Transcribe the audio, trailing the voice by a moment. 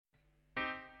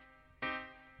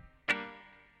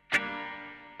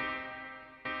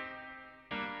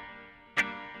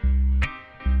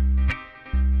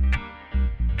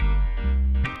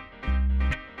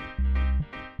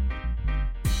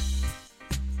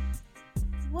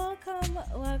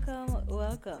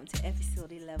welcome to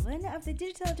episode 11 of the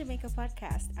Digital Jamaica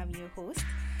podcast. I'm your host,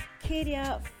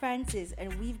 Kadia Francis,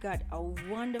 and we've got a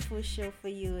wonderful show for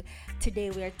you. Today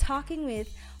we are talking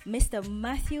with Mr.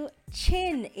 Matthew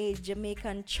Chin, a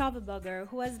Jamaican travel blogger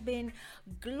who has been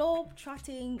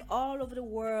globetrotting all over the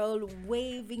world,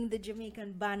 waving the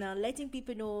Jamaican banner, letting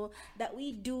people know that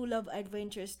we do love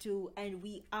adventures too, and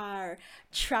we are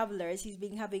travelers. He's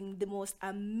been having the most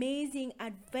amazing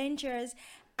adventures,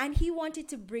 and he wanted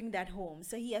to bring that home.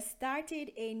 So he has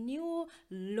started a new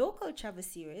local travel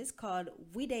series called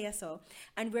Wideyaso,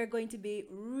 and we're going to be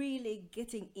really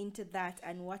getting into that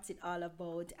and what's it all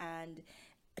about, and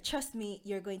trust me,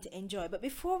 you're going to enjoy. But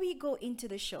before we go into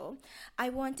the show, I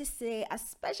want to say a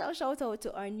special shout out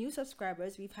to our new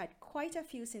subscribers. We've had quite a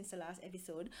few since the last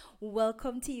episode.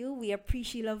 Welcome to you. We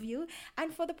appreciate love you.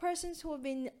 And for the persons who have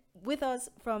been with us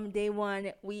from day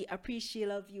one, we appreciate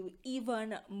love you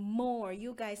even more.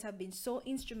 You guys have been so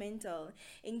instrumental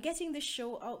in getting the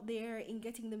show out there, in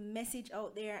getting the message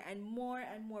out there, and more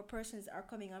persons are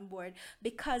coming on board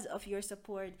because of your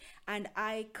support. And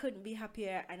I couldn't be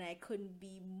happier, and I couldn't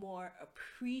be more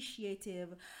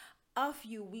appreciative of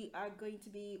you. We are going to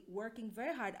be working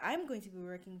very hard. I'm going to be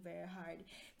working very hard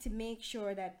to make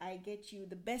sure that I get you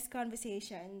the best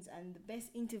conversations and the best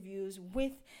interviews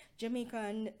with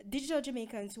digital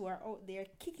Jamaicans who are out there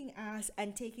kicking ass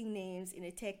and taking names in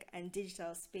the tech and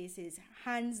digital spaces.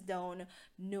 Hands down,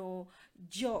 no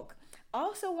joke.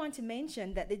 Also want to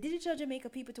mention that the Digital Jamaica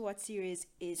People to Watch series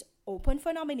is open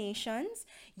for nominations.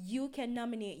 You can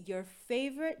nominate your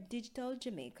favorite digital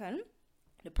Jamaican,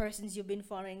 the persons you've been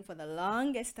following for the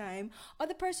longest time, or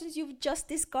the persons you've just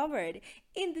discovered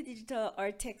in the digital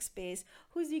or tech space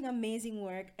who's doing amazing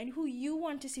work and who you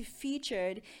want to see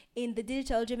featured in the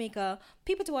Digital Jamaica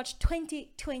People to Watch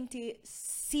 2020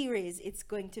 series. It's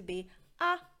going to be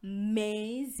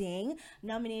amazing.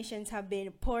 Nominations have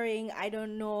been pouring. I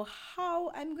don't know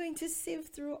how I'm going to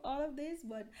sift through all of this,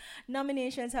 but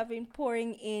nominations have been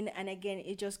pouring in, and again,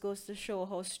 it just goes to show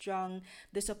how strong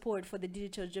the support for the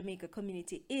Digital Jamaica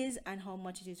community is and how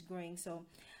much it is growing. So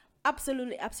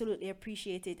absolutely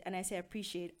appreciate it, and I say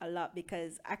appreciate a lot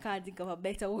because I can't think of a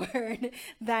better word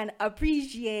than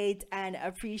appreciate and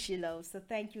appreciate love. So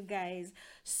thank you guys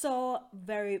so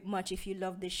very much. If you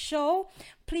love this show,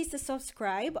 please to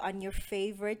subscribe on your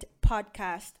favorite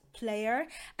podcast player,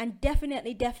 and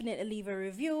definitely leave a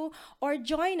review or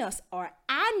join us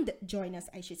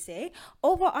I should say,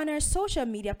 over on our social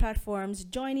media platforms.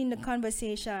 Join in the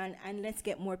conversation and let's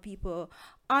get more people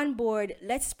on board.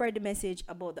 Let's spread the message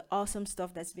about the awesome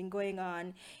stuff that's been going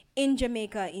on in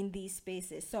Jamaica in these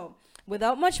spaces. So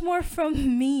without much more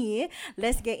from me,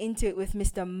 let's get into it with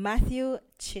Mr. Matthew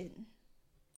Chin.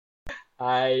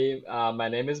 Hi, my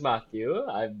name is Matthew.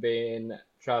 I've been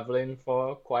traveling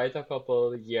for quite a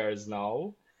couple years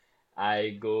now.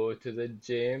 I go to the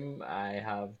gym, I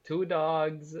have two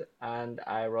dogs, and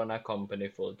I run a company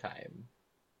full time.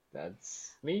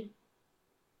 That's me.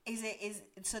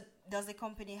 So does the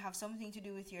company have something to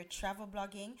do with your travel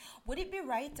blogging? Would it be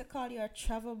right to call you a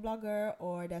travel blogger,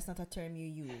 or that's not a term you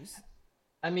use?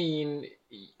 I mean,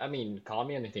 call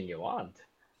me anything you want,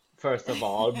 first of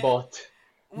all, but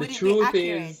the Would it be truth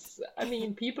accurate? is,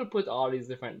 people put all these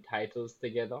different titles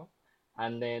together,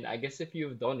 and then I guess if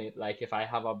you've done it, like if I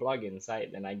have a blogging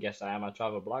site, then I guess I am a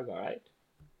travel blogger, right?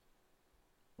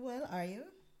 Well, are you?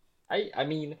 I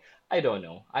mean, I don't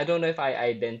know. I don't know if I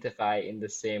identify in the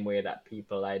same way that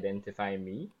people identify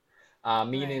me.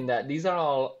 Meaning Right. that these are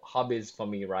all hobbies for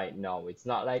me right now. It's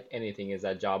not like anything is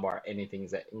a job or anything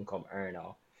is an income earner.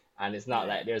 And it's not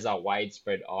like Right. there's a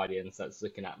widespread audience that's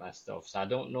looking at my stuff. So I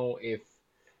don't know if,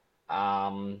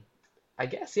 um, I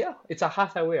guess, yeah, it's a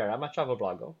hat I wear. I'm a travel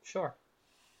blogger, sure.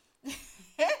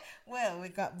 Well, we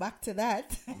got back to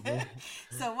that. Mhm.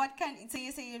 So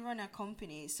you say you run a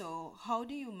company. So how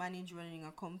do you manage running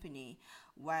a company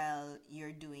while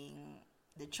you're doing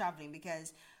the traveling?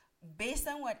 Because based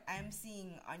on what I'm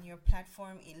seeing on your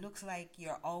platform, it looks like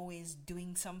you're always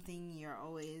doing something, you're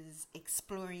always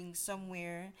exploring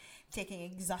somewhere, taking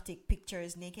exotic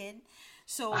pictures naked.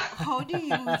 So how do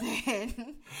you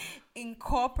then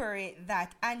incorporate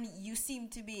that? And you seem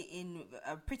to be in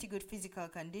a pretty good physical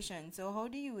condition. So how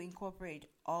do you incorporate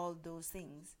all those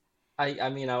things? I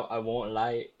won't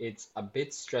lie, it's a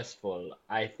bit stressful.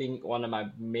 I think one of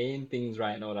my main things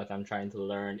right now that I'm trying to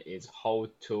learn is how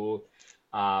to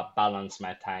balance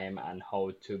my time and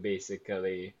how to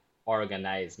basically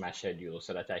organize my schedule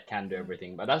so that I can do Mm.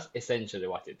 everything. But that's essentially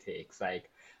what it takes. Like,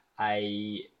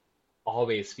 I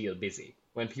always feel busy.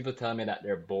 When people tell me that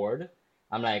they're bored,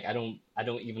 I'm like, I don't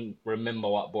even remember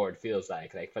what bored feels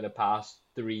like. Like for the past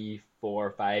 3,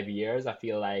 4, 5 years, I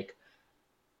feel like,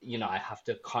 I have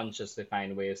to consciously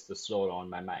find ways to slow down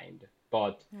my mind.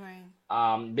 But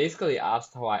Right. basically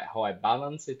asked how I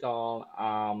balance it all.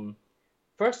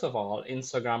 First of all,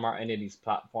 Instagram or any of these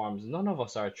platforms, none of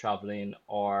us are traveling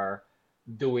or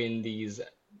doing these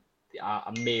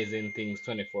amazing things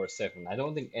 24/7. I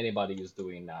don't think anybody is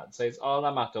doing that. So it's all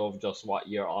a matter of just what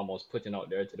you're almost putting out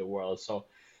there to the world. So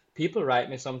people write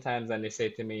me sometimes and they say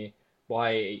to me,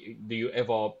 "Why do you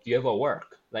ever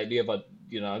work? Like, do you ever,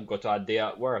 go to a day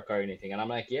at work or anything?" And I'm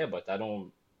like, "Yeah, but I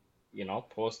don't,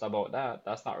 post about that.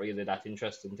 That's not really that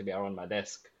interesting to be around my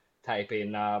desk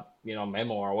typing,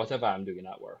 memo or whatever I'm doing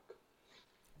at work."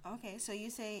 Okay, so you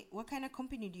say, what kind of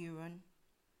company do you run?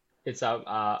 It's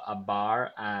a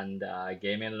bar and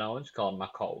gaming lounge called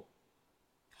Macau.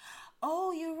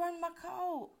 Oh, you run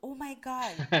Macau. Oh my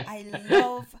God.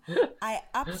 I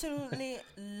absolutely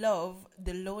love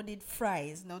the loaded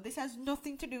fries. Now, this has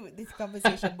nothing to do with this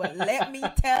conversation, but let me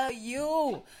tell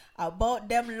you about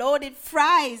them loaded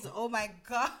fries. Oh my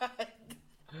God.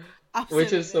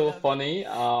 Which is Absolutely so love it.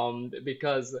 funny,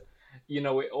 because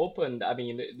we opened, I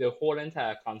mean, the whole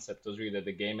entire concept was really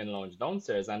the gaming lounge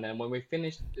downstairs, and then when we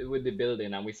finished with the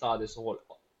building and we saw this whole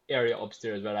area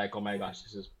upstairs, we're like, oh my Yeah. gosh,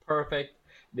 this is perfect.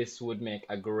 This would make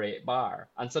a great bar.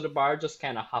 And so the bar just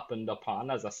kind of happened upon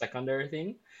as a secondary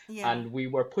thing, Yeah. and we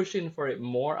were pushing for it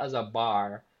more as a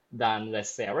bar than, let's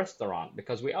say, a restaurant,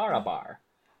 because we are a Mm-hmm. bar.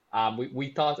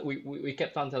 We thought we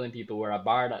kept on telling people we're a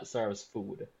bar that serves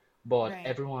food, but Right.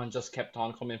 everyone just kept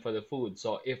on coming for the food.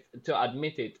 So if to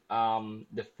admit it,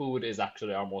 the food is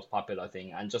actually our most popular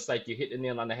thing. And just like you hit the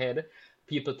nail on the head,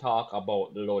 people talk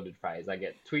about the loaded fries. I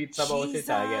get tweets about Cheese. it.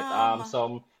 I get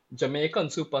some Jamaican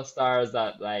superstars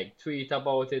that like tweet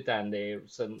about it and they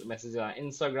send messages on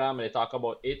Instagram and they talk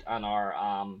about it and our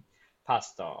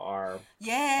pasta or what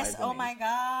Yes. is the Oh name? my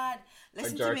God. Or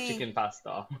Listen to jerk me. chicken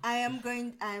pasta.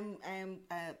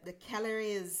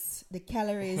 The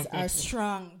calories are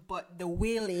strong, but the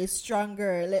will is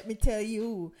stronger. Let me tell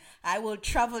you, I will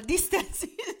travel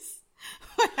distances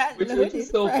for that Which is loaded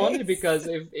so funny fries. because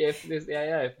if this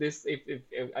if this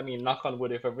if I mean, knock on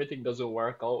wood, if everything doesn't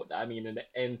work out, I mean,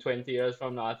 in 20 years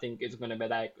from now, I think it's gonna be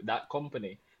like that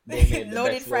company. They made the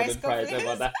Loaded best fries loaded fries companies.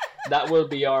 ever. That will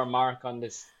be our mark on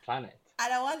this planet.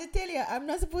 And I want to tell you, I'm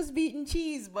not supposed to be eating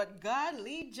cheese, but God,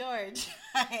 Lee George,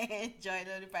 I enjoy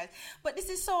loaded fries. But this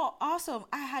is so awesome.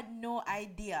 I had no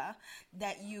idea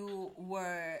that you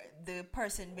were the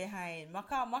person behind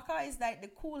Maka. Maka is like the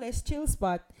coolest chill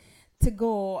spot to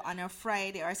go on a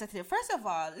Friday or Saturday. First of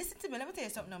all, listen to me. Let me tell you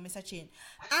something now, Mr. Chin.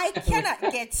 I cannot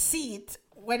get seat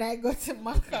when I go to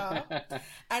Maka,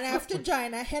 and I have to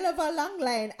join a hell of a long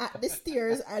line at the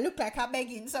stairs. I look like I'm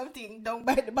begging something down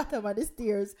by the bottom of the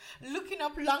stairs, looking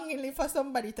up longingly for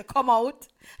somebody to come out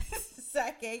so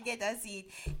I can get a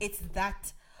seat. It's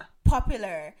that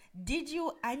popular. Did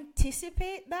you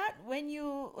anticipate that when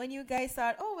you guys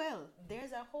thought, oh well,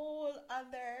 there's a whole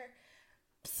other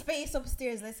space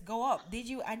upstairs, let's go up? Did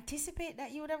you anticipate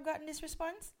that you would have gotten this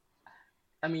response?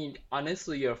 I mean,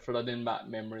 honestly, you're flooding back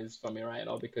memories for me right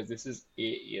now because this is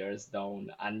 8 years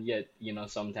down, and yet,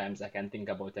 sometimes I can think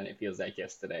about it and it feels like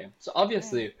yesterday. So Right.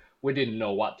 obviously, we didn't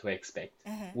know what to expect.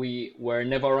 Uh-huh. We were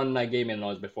never on a gaming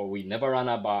lounge before. We never ran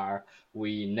a bar.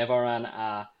 We never ran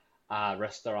a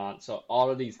restaurant. So all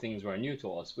of these things were new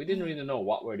to us. We didn't Mm-hmm. really know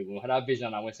what we're doing. We had a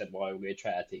vision and we said, well, we're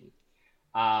try a thing.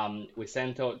 We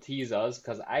sent out teasers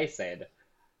because I said,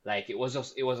 like, it was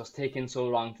just taking so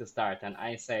long to start, and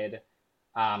I said,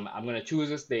 I'm gonna choose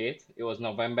this date. It was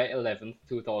November 11th,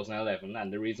 2011,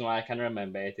 and the reason why I can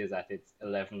remember it is that it's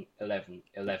 11, 11,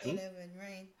 11. 11,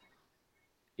 right?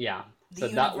 Yeah, The so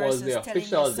that universe was is the telling you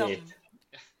official date. something.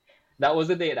 That was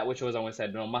the date that which was when we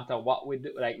said no matter what we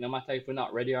do, like no matter if we're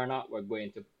not ready or not, we're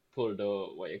going to pull the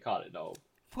what you call it though,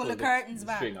 Pull the pull curtains the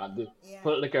back. string on the Yeah.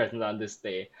 pull the curtains on this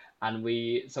day. And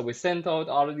we sent out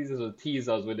all of these little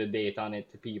teasers with the date on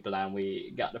it to people, and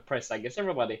we got the press, I guess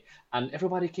everybody, and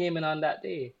everybody came in on that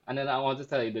day. And then I want to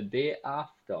tell you the day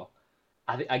after.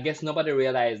 I guess nobody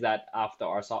realized that after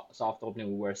our soft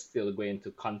opening, we were still going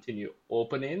to continue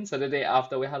opening. So the day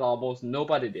after, we had almost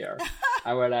nobody there,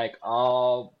 and we're like,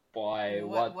 "Oh boy,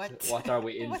 What what are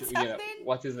we into? what's happening?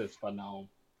 What is this for now?"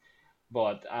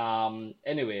 But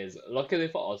anyways, luckily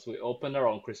for us, we opened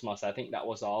around Christmas. I think that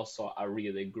was also a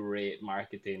really great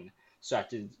marketing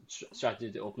strategy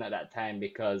to open at that time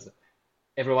because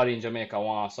everybody in Jamaica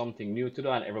wants something new to do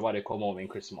and everybody come home in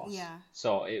Christmas. Yeah.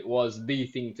 So it was the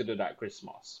thing to do that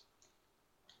Christmas.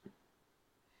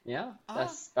 Yeah, Oh,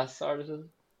 that's sort of.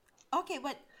 okay,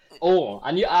 but Oh,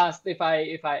 and you asked if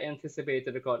I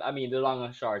anticipated the crowd. I mean, the long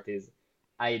and short is,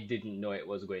 I didn't know it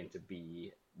was going to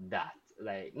be that.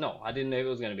 Like, no, I didn't know it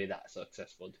was going to be that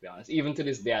successful, to be honest. Even to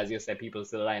this day, as you said, people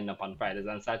still line up on Fridays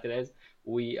and Saturdays.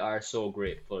 We are so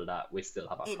grateful that we still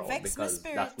have a It crowd vexed my because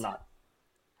that's spirit. not.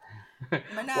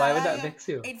 But now Why would lie that you, vex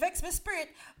you? it vexed my spirit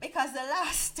because the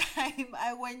last time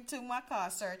I went to my car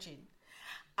searching,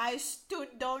 I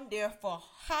stood down there for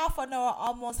half an hour,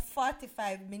 almost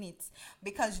 45 minutes,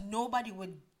 because nobody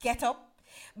would get up.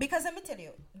 Because let me tell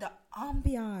you, the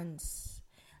ambiance,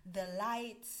 the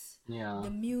lights, Yeah, the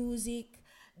music,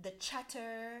 the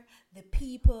chatter, the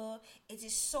people, it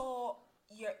is so,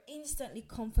 you're instantly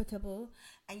comfortable,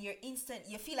 and you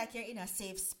feel like you're in a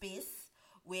safe space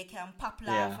where you can pop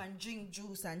laugh yeah. and drink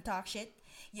juice and talk shit.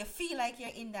 You feel like you're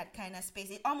in that kind of space.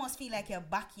 It almost feels like your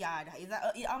backyard.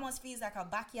 It almost feels like a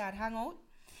backyard hangout.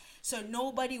 So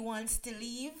nobody wants to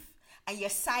leave, and you're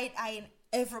side eyeing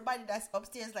everybody that's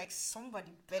upstairs like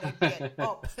somebody better get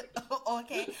up.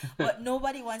 Okay, but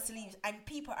nobody wants to leave, and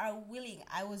people are willing.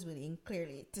 I was willing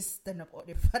clearly to stand up out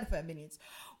there for 45 minutes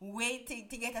waiting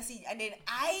to get a seat, and then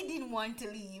I didn't want to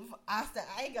leave after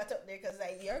I got up there because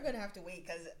like, you're gonna have to wait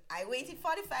because I waited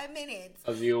 45 minutes.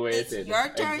 Because you It's waited. your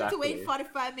turn to wait Exactly.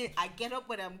 45 minutes. I get up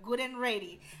when I'm good and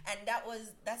ready. And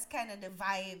that's kind of the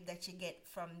vibe that you get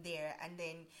from there. And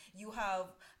then you have,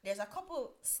 there's a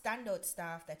couple standout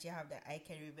stuff that you have that I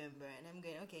can remember. And I'm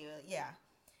going, okay, well, yeah,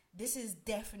 this is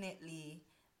definitely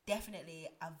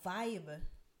a vibe.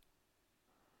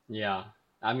 Yeah.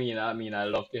 I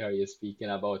love to hear you speaking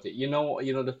about it.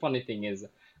 The funny thing is,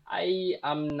 I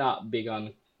am not big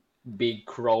on big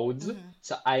crowds. Mm-hmm.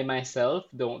 So I myself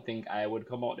don't think I would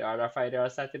come out there on a Friday or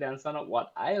Saturday and stand up.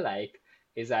 What I like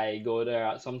is I go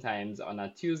there sometimes on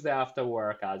a Tuesday after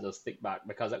work. I'll just stick back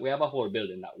because we have a whole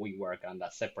building that we work on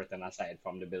that's separate and aside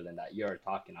from the building that you're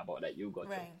talking about that you go to.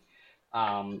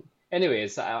 Right.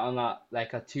 Anyways, on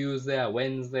like a Tuesday, a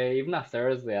Wednesday, even a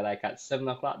Thursday, like at 7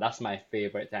 o'clock, that's my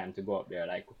favorite time to go up there.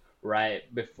 Like right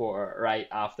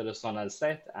after the sun has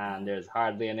set, and there's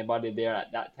hardly anybody there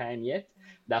at that time yet.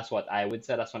 That's what I would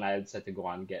say. That's when I would say to go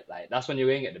and get like. That's when you're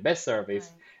going to get the best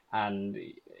service Right. and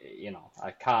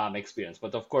a calm experience.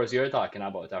 But of course, you're talking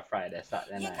about a Friday,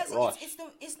 Saturday Yeah, night because rush.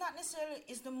 it's not necessarily,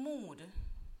 it's the mood.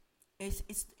 It's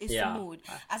the Yeah. mood.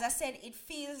 As I said, it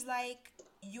feels like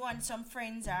you and some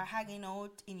friends are hanging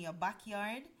out in your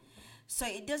backyard. So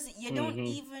it doesn't. You don't Mm-hmm.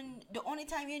 even. The only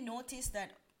time you notice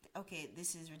that, okay,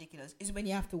 this is ridiculous, is when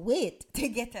you have to wait to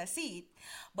get a seat.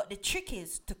 But the trick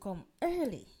is to come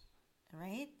early,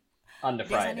 right? On the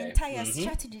There's an Friday. entire Mm-hmm.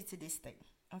 strategy to this thing.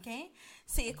 Okay,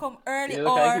 so you come early, You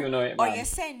look like you know it, or you man.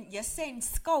 send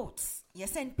scouts, you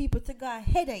send people to go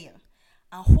ahead of you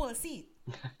and hold seat,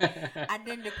 and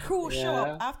then the crew show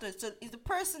up Yeah. after. So it's the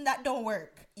person that don't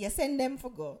work, you send them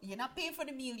for go. You're not paying for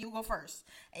the meal, you go first,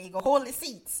 and you go hold the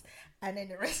seats, and then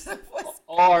the rest of us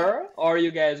come up. Or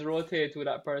you guys rotate who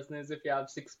that person is. If you have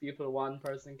six people, one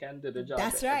person can do the job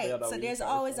That's every right. other So week there's or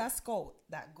always so. a scout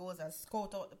that goes and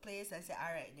scout out the place and say,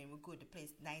 all right, then we're good. The place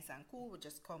nice and cool. We'll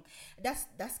just come.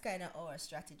 That's kind of our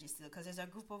strategy still, because there's a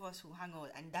group of us who hang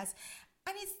out, and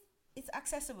it's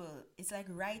accessible. It's like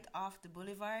right off the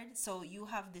boulevard, so you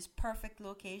have this perfect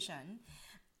location,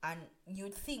 and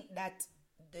you'd think that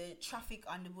the traffic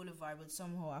on the boulevard will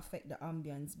somehow affect the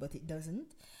ambience, but it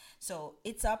doesn't. So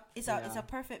it's a Yeah.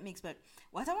 perfect mix. But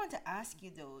what I want to ask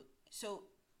you though, so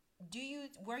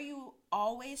were you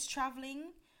always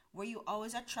traveling? Were you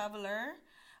always a traveler,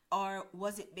 or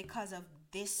was it because of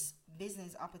this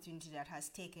business opportunity that has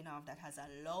taken off that has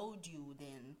allowed you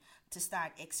then to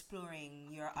start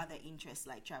exploring your other interests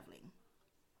like traveling?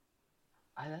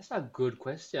 That's a good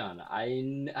question.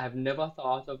 I've never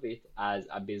thought of it as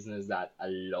a business that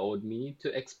allowed me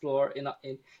to explore in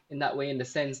that way, in the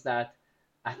sense that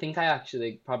I think I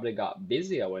actually probably got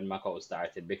busier when Macau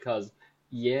started because,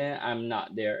 yeah, I'm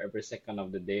not there every second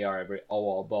of the day or every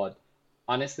hour, but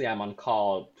honestly, I'm on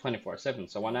call 24/7.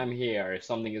 So when I'm here, if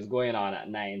something is going on at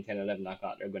 9, 10, 11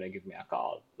 o'clock, they're going to give me a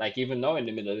call. Like even now in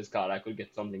the middle of this call, I could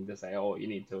get something to say, oh, you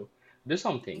need to do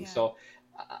something. Yeah. So,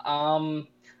 um,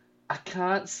 I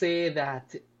can't say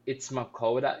that it's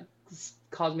Macau that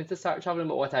caused me to start traveling,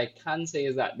 but what I can say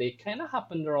is that they kind of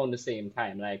happened around the same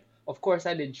time. Like, of course,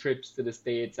 I did trips to the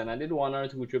States and I did one or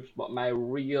two trips, but my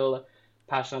real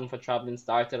passion for traveling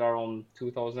started around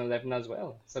 2011 as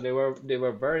well. So they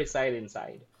were very side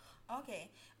inside.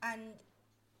 Okay. And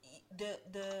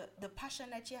the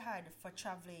passion that you had for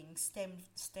traveling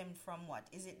stemmed from what?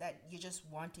 Is it that you just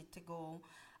wanted to go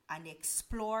and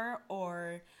explore,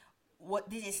 or what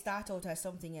did it start out as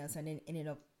something else and then ended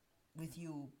up with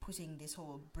you putting this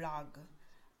whole blog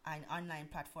and online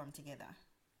platform together?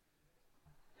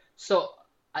 So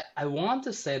I want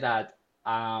to say that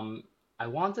um I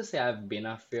want to say I've been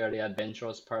a fairly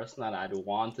adventurous person and I'd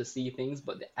want to see things,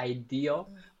 but the idea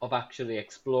of actually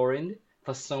exploring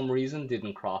for some reason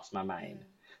didn't cross my mind.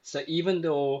 So even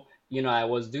though, I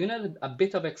was doing a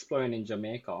bit of exploring in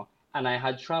Jamaica and I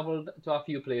had traveled to a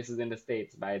few places in the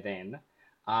States by then,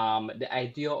 the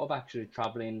idea of actually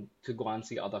traveling to go and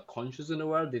see other countries in the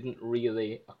world didn't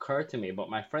really occur to me. But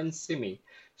my friend Simi,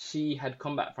 she had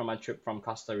come back from a trip from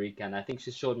Costa Rica, and I think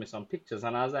she showed me some pictures,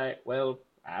 and I was like, well,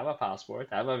 I have a passport,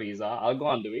 I have a visa, I'll go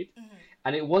and do it.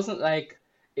 And it wasn't like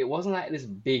this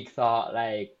big thought,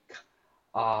 like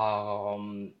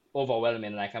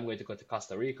overwhelming, like I'm going to go to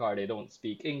Costa Rica or they don't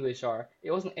speak English, or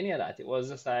it wasn't any of that. It was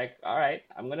just like, all right,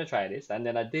 I'm gonna try this. And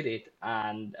then I did it,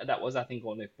 and that was, I think,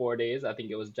 only 4 days. I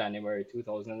think it was January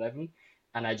 2011,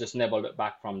 and I just never looked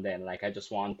back from then. Like I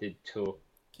just wanted to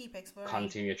Keep exploring.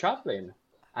 continue traveling.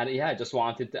 And yeah, I just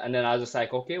wanted to, and then I was just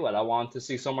like, okay, well, I want to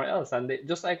see somewhere else. And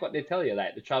just like what they tell you,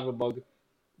 like the travel bug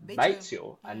Bit you. bites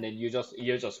you, Yeah. and then you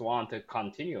just want to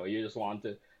continue. You just want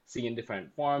to see in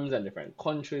different forms and different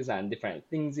countries and different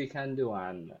things you can do.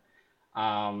 And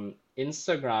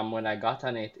Instagram, when I got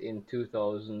on it in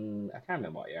 2000, I can't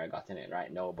remember what year I got in it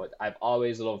right now, but I've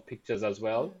always loved pictures as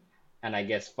well. And I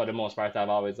guess for the most part, I've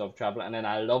always loved travel. And then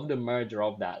I love the merger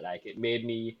of that. Like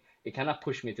it kind of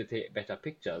pushed me to take better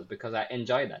pictures because I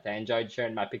enjoyed that. I enjoyed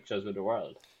sharing my pictures with the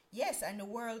world. Yes, and the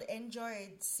world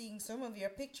enjoyed seeing some of your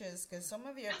pictures because some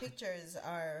of your pictures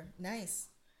are nice,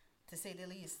 to say the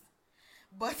least.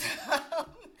 But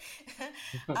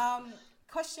um,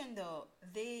 question though,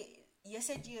 they you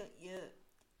said you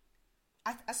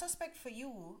I suspect for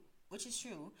you, which is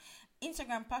true,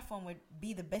 Instagram platform would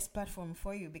be the best platform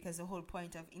for you because the whole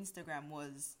point of Instagram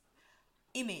was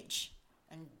image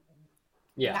and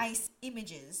Yeah. nice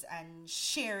images and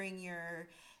sharing your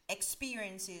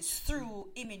experiences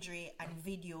through imagery and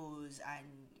videos and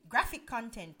graphic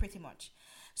content pretty much.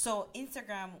 So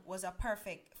Instagram was a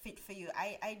perfect fit for you.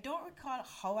 I don't recall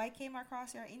how I came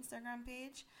across your Instagram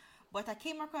page, but I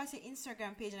came across your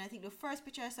Instagram page and I think the first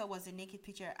picture I saw was the naked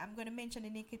picture. I'm going to mention the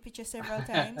naked picture several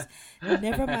times.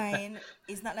 Never mind.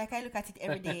 It's not like I look at it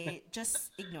every day.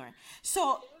 Just ignore.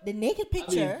 So the naked I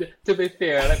mean, picture, to be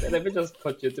fair, let me just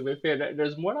cut you. To be fair,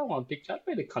 there's more than one picture. I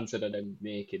really consider them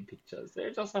naked pictures.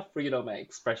 They're just a freedom of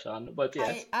expression. But I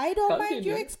yes, I don't mind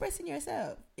you continue. expressing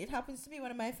yourself. It happens to be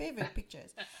one of my favorite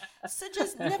pictures. So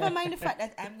just never mind the fact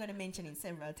that I'm gonna mention it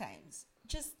several times.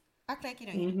 Just act like you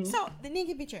don't hear. Hmm. So the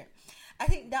naked picture, I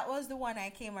think that was the one I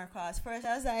came across first.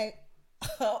 I was like,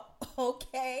 oh,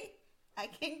 okay, I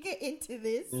can get into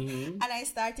this, Hmm. and I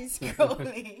started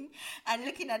scrolling and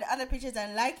looking at the other pictures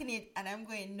and liking it, and I'm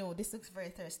going, no, this looks very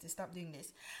thirsty. Stop doing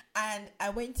this. And I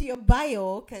went to your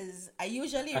bio because I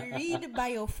usually read the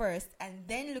bio first and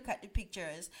then look at the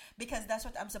pictures because that's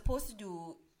what I'm supposed to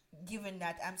do. Given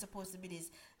that I'm supposed to be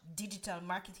this digital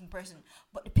marketing person,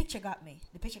 but the picture got me.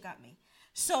 The picture got me.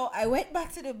 So I went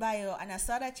back to the bio and I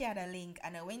saw that you had a link,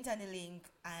 and I went on the link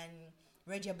and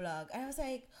read your blog, and I was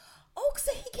like, "Oh,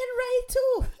 so he can write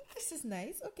too. This is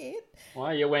nice. Okay,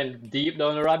 Well, you went deep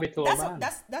down the rabbit hole, that's man.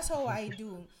 that's how I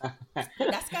do.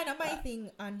 That's kind of my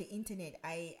thing on the internet.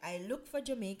 I look for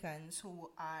Jamaicans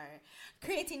who are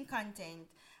creating content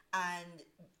and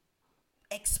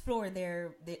explore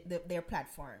their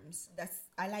platforms. That's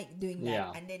I like doing that,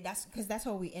 Yeah. and then that's because that's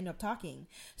how we end up talking.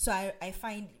 So I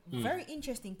find Mm. very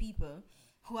interesting people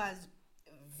who has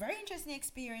very interesting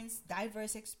experience,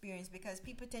 diverse experience, because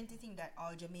people tend to think that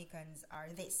all Jamaicans are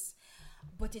this,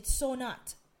 but it's so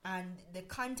not. And the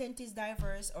content is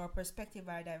diverse, or perspectives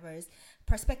are diverse,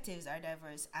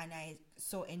 and I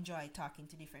so enjoy talking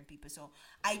to different people. So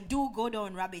I do go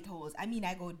down rabbit holes. I mean,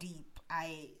 I go deep.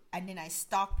 And then I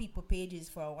stalk people pages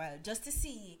for a while just to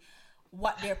see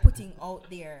what they're putting out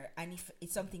there and if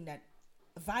it's something that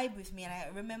vibe with me. And I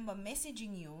remember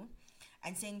messaging you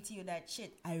and saying to you that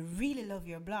shit, I really love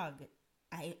your blog.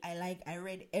 I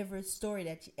read every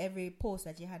story every post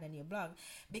that you had on your blog,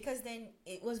 because then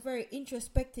it was very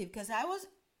introspective, because I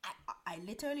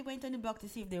literally went on the blog to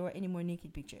see if there were any more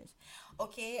naked pictures.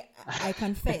 Okay, I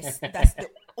confess that's the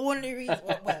only reason.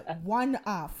 Well, one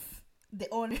off the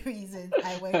only reason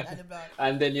I went on the blog.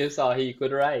 And then you saw he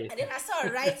could write. And then I saw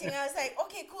writing. I was like,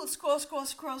 okay, cool. Scroll, scroll,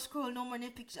 scroll, scroll. No more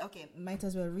naked pictures. Okay, might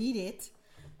as well read it.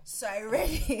 So I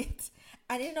read it.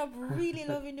 I ended up really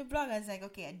loving the blog. I was like,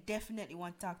 okay, I definitely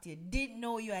want to talk to you. Didn't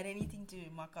know you had anything to do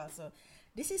with Maka. So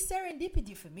this is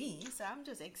serendipity for me. So I'm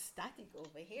just ecstatic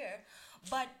over here.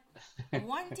 But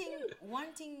one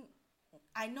thing,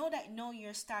 I know that now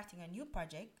you're starting a new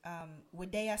project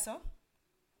with Deyaso.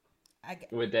 I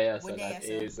get With there, with so that there,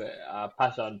 so is a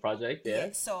passion project, yeah.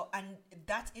 yes. So and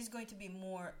that is going to be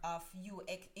more of you.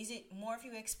 Is it more of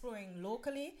you exploring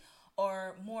locally,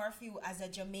 or more of you as a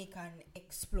Jamaican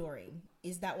exploring?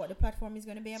 Is that what the platform is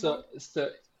going to be So, about? so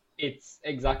it's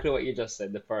exactly what you just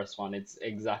said, the first one. It's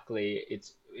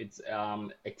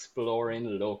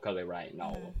exploring locally right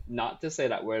now. Mm-hmm. Not to say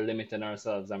that we're limiting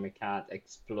ourselves and we can't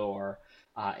explore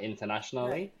Right.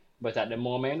 internationally, but at the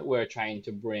moment we're trying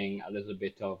to bring a little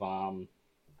bit of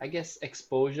I guess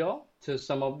exposure to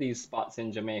some of these spots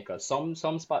in Jamaica. Some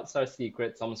spots are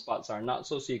secret, some spots are not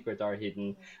so secret or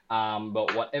hidden.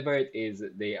 But whatever it is,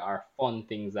 they are fun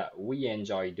things that we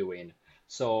enjoy doing.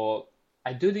 So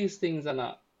I do these things on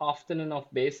a often enough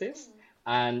basis,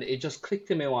 and it just clicked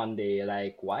to me one day,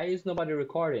 like, why is nobody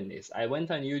recording this? I went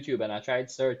on YouTube and I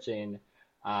tried searching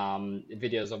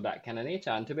videos of that kind of nature,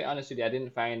 and to be honest with you, I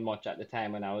didn't find much at the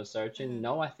time when I was searching. Mm-hmm.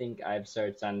 Now I think I've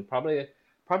searched, and probably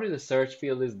the search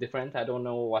field is different. I don't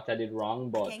know what I did wrong,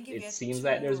 I but can give it you seems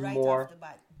like two there's right off more. the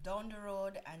bat: Down the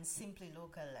Road and Simply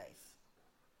Local Life.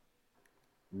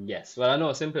 Yes, well, I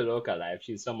know Simply Local Life.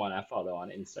 She's someone I follow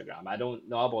on Instagram. I don't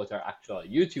know about her actual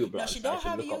YouTube No, blog, she so I don't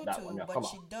should have look up that one. YouTube, Yeah, but come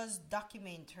on. she does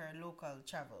document her local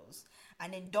travels.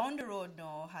 And then Down the Road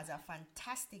now has a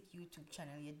fantastic YouTube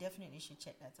channel. You definitely should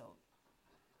check that out.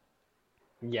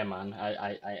 Yeah, man,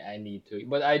 I need to,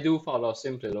 but I do follow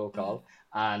Simply Mm-hmm. Local,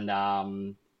 and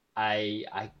I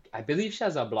believe she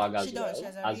has a blog She does. She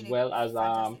has a as really well as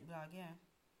fantastic blog. Yeah.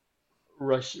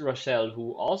 Rochelle,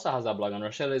 who also has a blog, and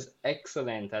Rochelle is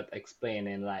excellent at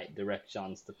explaining like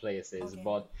directions to places. Okay.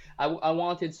 But I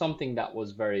wanted something that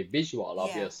was very visual, Yeah.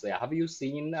 obviously. Have you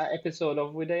seen that episode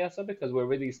of Widayasa? Because we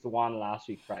released one last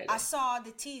week I Friday. saw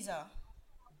the teaser.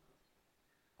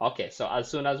 Okay, so as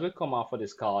soon as we come off of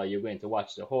this call, you're going to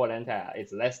watch the whole entire.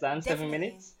 It's less than seven Definitely.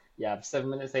 minutes. You have 7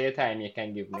 minutes of your time you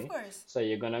can give Of me. course. So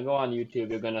you're gonna go on YouTube,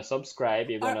 you're gonna subscribe,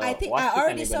 you're Or I gonna think I watch it,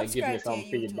 and already you're gonna give me subscribed to some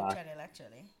your YouTube feedback. channel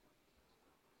actually.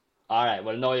 All right,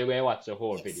 well, now you're going to watch the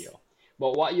whole Yes. video.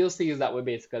 But what you'll see is that we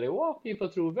basically walk people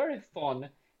through very fun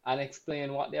and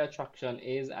explain what the attraction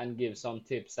is and give some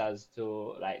tips as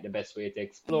to like the best way to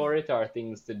explore Mm-hmm. it or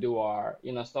things to do or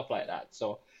stuff like that.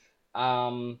 So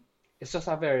um it's just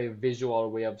a very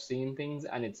visual way of seeing things,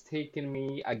 and it's taken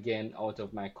me again out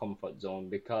of my comfort zone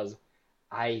because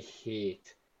I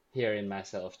hate hearing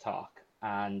myself talk,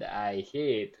 and I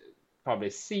hate probably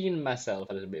seeing myself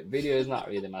a little bit. Video is not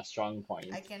really my strong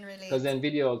I point can because relate. then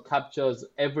video captures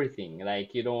everything.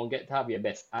 Like you don't get to have your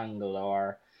best angle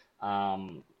or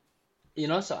um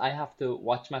so I have to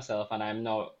watch myself, and I'm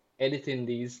now editing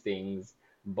these things.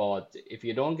 But if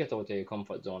you don't get out of your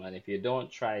comfort zone and if you don't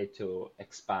try to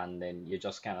expand, then you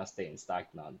just kind of staying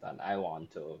stagnant. And I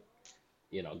want to,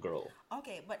 grow.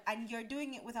 Okay, but and you're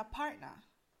doing it with a partner.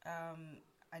 Um,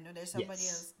 I know there's somebody Yes.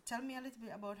 else. Tell me a little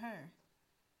bit about her.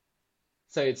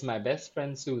 So it's my best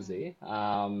friend Susie.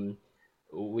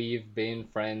 We've been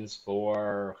friends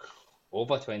for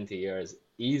over 20 years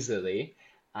easily.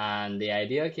 And the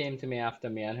idea came to me after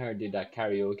me and her did a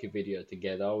karaoke video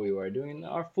together. We were doing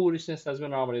our foolishness as we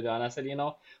normally do. And I said,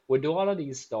 we do all of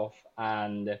these stuff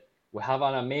and we have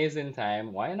an amazing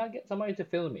time. Why not get somebody to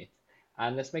film it?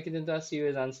 And let's make it into a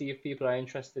series and see if people are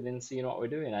interested in seeing what we're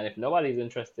doing. And if nobody's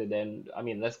interested, then, I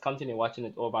mean, let's continue watching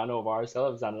it over and over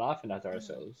ourselves and laughing at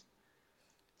Mm-hmm. ourselves.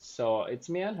 So it's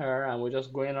me and her, and we're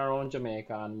just going around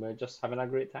Jamaica, and we're just having a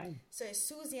great time. So it's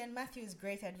Susie and Matthew's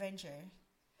Great Adventure.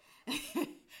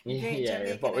 Great Yeah,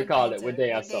 Jamaican what we call it, we're Adventure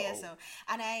there. with the So so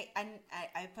I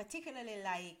particularly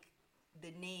like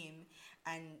the name,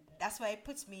 and that's why it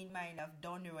puts me in mind of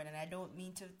Down the Road. And I don't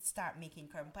mean to start making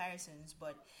comparisons,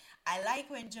 but I like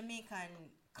when Jamaican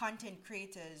content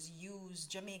creators use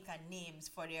Jamaican names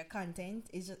for their content.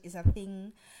 It's a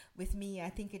thing with me. I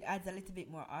think it adds a little bit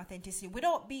more authenticity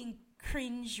without being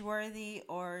cringe worthy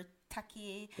or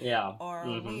tacky yeah,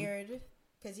 or hmm weird.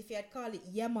 Because if you had called it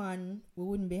Yaman, we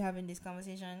wouldn't be having this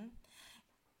conversation.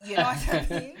 You know what I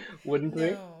mean? wouldn't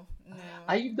we? No, no.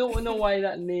 I don't know why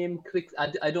that name clicked.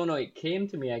 I don't know. It came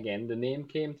to me again. The name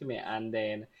came to me, and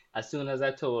then as soon as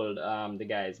I told the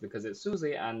guys, because it's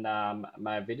Susie and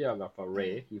my videographer Mm,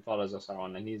 Ray, he follows us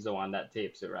around, and he's the one that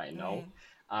tapes it right now.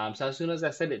 right. So as soon as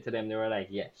I said it to them, they were like,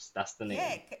 "Yes, that's the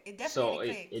Yeah, name." it So definitely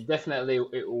clicked. it definitely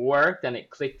it worked and it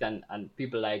clicked, and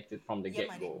people liked it from the Yeah,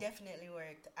 man, it get-go. definitely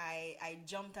worked. I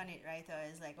jumped on it right away.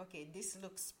 I was like, okay, this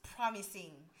looks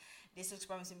promising. This looks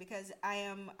promising because I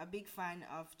am a big fan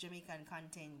of Jamaican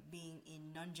content being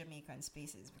in non-Jamaican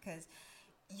spaces because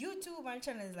YouTube and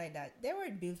channels like that, they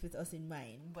weren't built with us in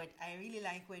mind. But I really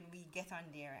like when we get on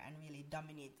there and really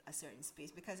dominate a certain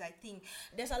space because I think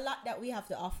there's a lot that we have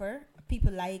to offer.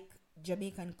 People like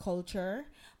Jamaican culture,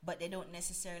 but they don't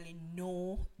necessarily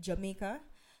know Jamaica.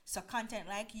 So content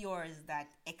like yours that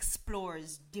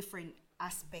explores different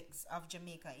aspects of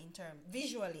Jamaica in term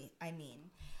visually, I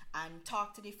mean, and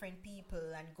talk to different people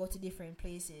and go to different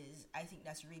places. I think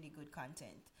that's really good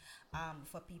content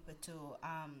for people to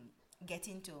get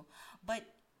into. But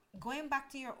going back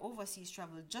to your overseas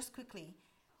travel, just quickly,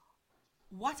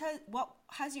 what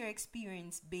has your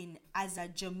experience been as a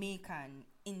Jamaican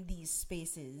in these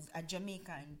spaces, a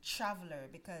Jamaican traveler?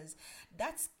 Because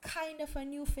that's kind of a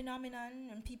new phenomenon,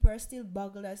 and people are still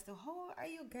boggled as to how are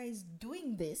you guys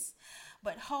doing this.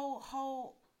 But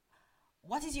how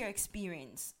what is your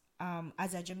experience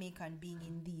as a Jamaican being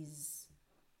in these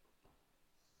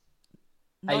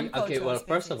I okay, non-cultural well,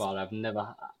 first of spaces? all, I've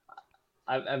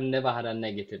never had a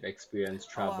negative experience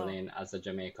Oh wow! traveling as a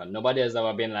Jamaican. Nobody has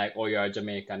ever been like, "Oh, you're a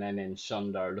Jamaican," and then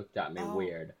shunned or looked at me Oh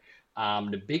weird.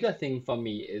 The bigger thing for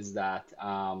me is that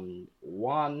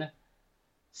one,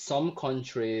 some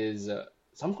countries,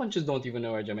 some countries don't even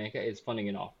know where Jamaica is. Funny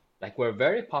enough, like we're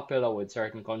very popular with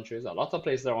certain countries. A lot of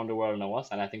places around the world know us,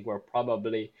 and I think we're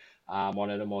probably one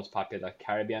of the most popular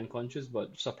Caribbean countries.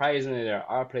 But surprisingly, there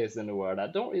are places in the world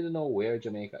that don't really know where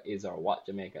Jamaica is or what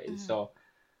Jamaica is. So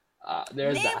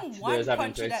there's that. name There's one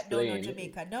having to country that don't know explain.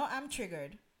 Jamaica. No, I'm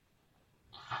triggered.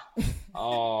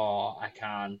 Oh, I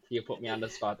can't. You put me on the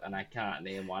spot and I can't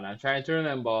name one. I'm trying to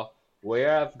remember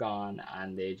where I've gone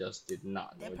and they just did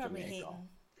not They're know probably Jamaica. hating.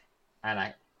 And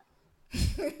I,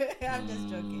 I'm just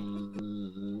joking.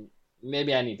 mm,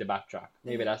 maybe I need to backtrack.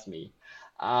 Maybe Mhm. that's me.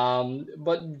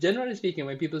 But generally speaking,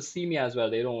 when people see me as well,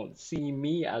 they don't see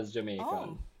me as Oh,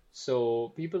 Jamaican.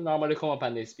 So people normally come up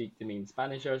and they speak to me in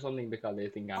Spanish or something because they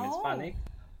think I'm oh, Hispanic.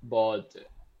 But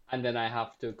and then I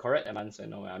have to correct them and say,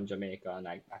 no, I'm Jamaican.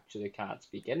 I actually can't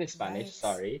speak any Spanish. right.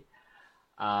 Sorry.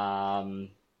 Um,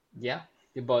 yeah,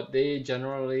 but they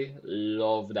generally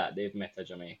love that they've met a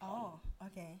Jamaican. Oh,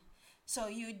 okay. So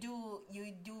you do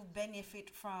benefit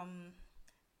from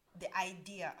the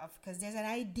idea of, because there's an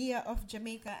idea of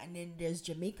Jamaica and then there's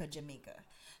Jamaica.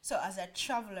 So as a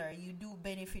traveler, you do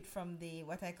benefit from the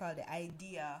what I call the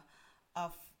idea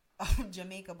of of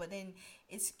Jamaica. But then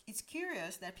it's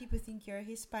curious that people think you're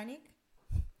Hispanic.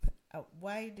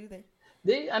 Why do they?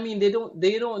 I mean, they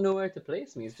don't know where to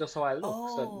place me. It's just how I look.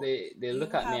 So Oh, they look you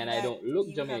at me have and I that. don't look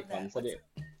You have that. Jamaican. So What's they,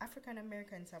 African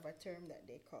Americans have a term that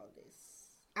they call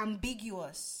this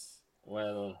ambiguous.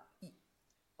 well, Y-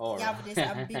 all You have this right.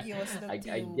 ambiguous look to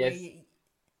I you where guess you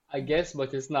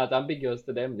but it's not ambiguous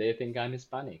to them. They think I'm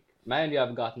Hispanic. Mind you,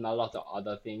 I've gotten a lot of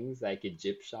other things like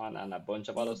Egyptian and a bunch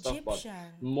of other stuff, but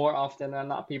Egyptian. more often than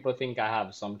not, people think I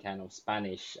have some kind of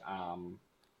Spanish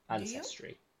Do you?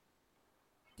 ancestry.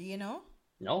 Do you know?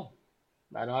 No,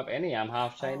 I don't have any. I'm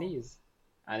half Oh, Chinese,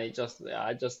 and I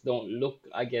just don't look,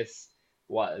 I guess,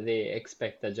 what they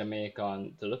expect a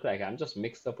Jamaican to look like. I'm just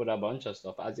mixed up with a bunch of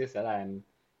stuff. As you said, I'm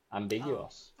oh,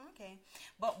 ambiguous. okay.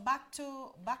 But back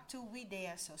to we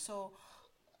there. So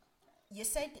you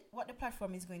said what the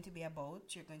platform is going to be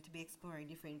about. You're going to be exploring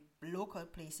different local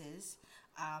places,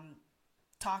 um,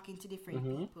 talking to different Hmm.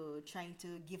 people, trying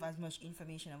to give as much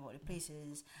information about the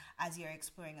places as you're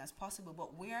exploring as possible.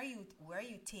 But where are you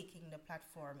taking the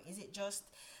platform? Is it just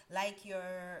like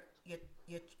your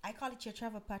I call it your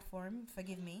travel platform,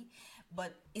 forgive me.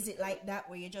 But is it like that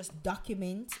where you just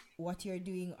document what you're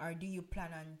doing, or do you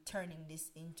plan on turning this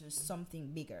into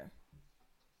something bigger?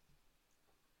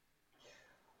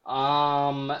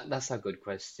 That's a good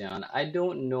question. I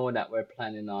don't know that we're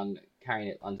planning on carrying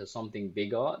it onto something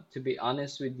bigger. To be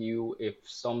honest with you, if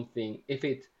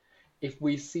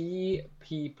we see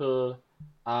people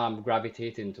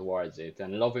gravitating towards it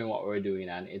and loving what we're doing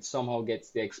and it somehow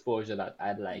gets the exposure that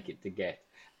I'd like it to get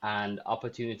and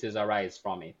opportunities arise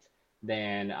from it,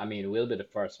 then I mean we'll be the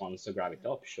first ones to grab it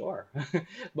up, sure.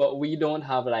 But we don't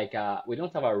have a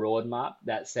roadmap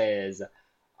that says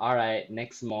all right,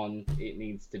 next month it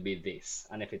needs to be this.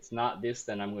 And if it's not this,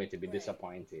 then I'm going to be Right.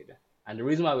 disappointed. And the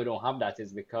reason why we don't have that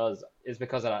is because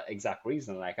of that exact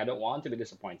reason. Like I don't want to be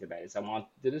disappointed by this. I want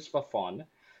to do this for fun.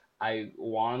 I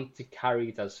want to carry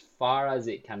it as far as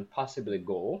it can possibly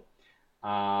go.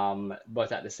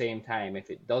 But at the same time,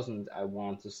 if it doesn't, I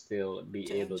want to still To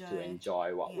be able to enjoy.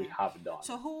 enjoy what we Yeah. have done.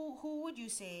 So who would you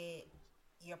say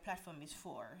your platform is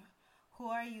for? Who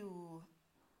are you?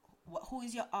 Who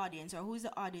is your audience, or who is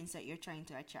the audience that you're trying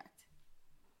to attract?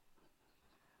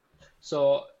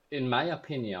 So, in my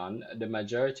opinion, the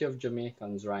majority of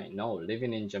Jamaicans right now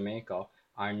living in Jamaica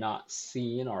are not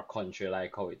seeing our country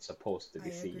like how it's supposed to I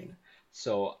be seen. agree.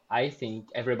 So, I think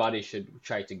everybody should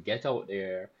try to get out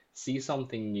there, see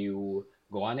something new,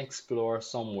 go and explore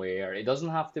somewhere. It doesn't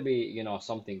have to be,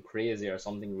 something crazy or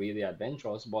something really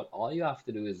adventurous, but all you have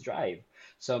to do is drive.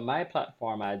 So my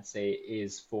platform, I'd say,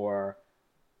 is for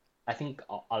I think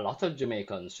a lot of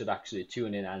Jamaicans should actually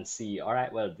tune in and see, all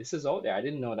right, well, this is out there. I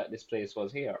didn't know that this place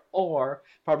was here. Or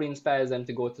probably inspires them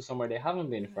to go to somewhere they haven't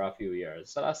been for a few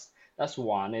years. So that's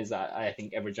one is that I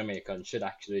think every Jamaican should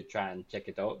actually try and check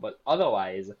it out. But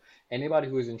otherwise, anybody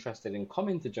who is interested in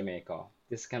coming to Jamaica,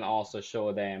 this can also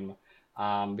show them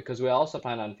because we also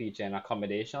plan on featuring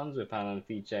accommodations, we plan on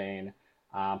featuring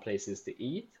places to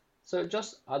eat. So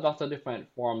just a lot of different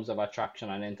forms of attraction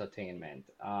and entertainment.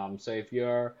 So if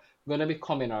you're going to be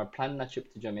coming or planning a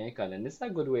trip to Jamaica, then this is a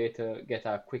good way to get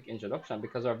a quick introduction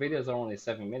because our videos are only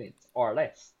 7 minutes or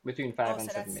less, between Oh, five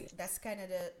and so seven that's minutes. kind of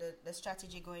the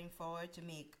strategy going forward to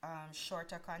make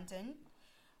shorter content,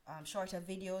 shorter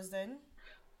videos then.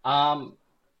 Um,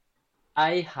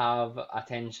 I have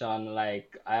attention,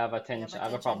 like I have You have attention, I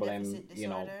have a attention problem, deficit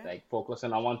disorder. like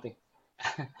focusing on one thing.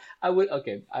 I would,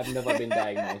 okay, I've never been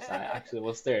diagnosed. I actually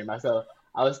was staring myself.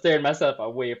 I was staring myself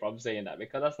away from saying that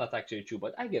because that's not actually true,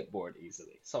 but I get bored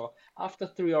easily. So after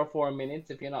 3 or 4 minutes,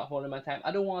 if you're not holding my time,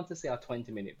 I don't want to see a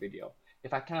 20-minute video.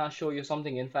 If I cannot show you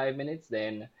something in 5 minutes,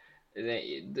 you're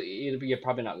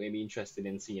probably not going to be interested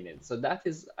in seeing it. So that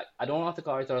is, I don't want to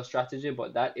call it a strategy,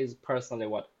 but that is personally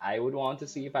what I would want to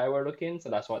see if I were looking. So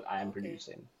that's what I am Okay.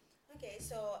 producing. Okay,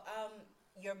 so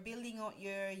you're building out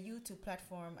your YouTube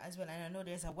platform as well, and I know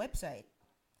there's a website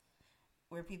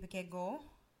where people can go.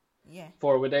 Yeah.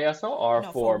 For Videoso or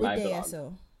No, for for with my there blog.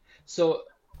 so. So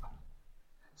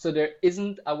So there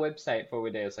isn't a website for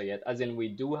Videoso yet, as in we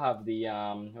do have the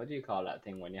what do you call that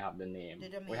thing when you have the name? The We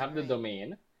domain, have the right?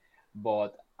 domain,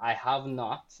 but I have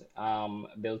not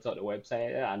built out the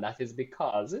website, and that is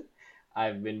because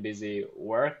I've been busy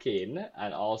working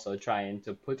and also trying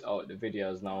to put out the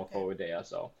videos now Okay. for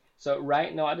Videoso. So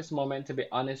right now, at this moment, to be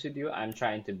honest with you, I'm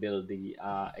trying to build the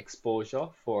exposure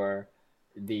for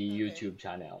the Okay. YouTube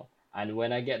channel. And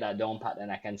when I get that down pat, then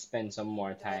I can spend some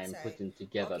more The time website. putting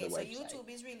together Okay, the so website. YouTube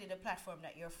is really the platform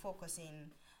that you're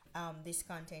focusing this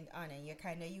content on, and you're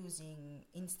kind of using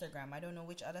Instagram. I don't know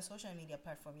which other social media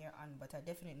platform you're on, but I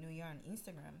definitely know you're on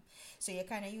Instagram. So you're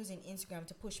kind of using Instagram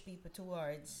to push people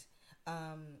towards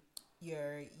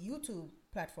your YouTube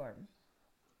platform.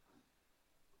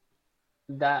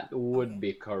 That would Okay.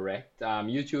 be correct.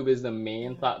 YouTube is the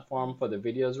main platform for the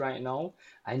videos right now.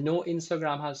 I know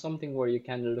Instagram has something where you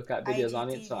can look at videos on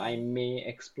it, so I IGTV. may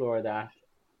explore that.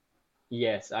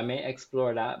 Yes, I may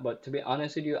explore that, but to be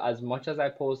honest with you, as much as I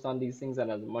post on these things and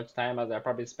as much time as I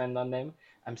probably spend on them,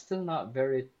 I'm still not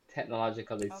very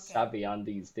technologically Okay. savvy on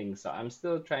these things, so I'm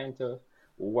still trying to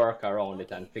work around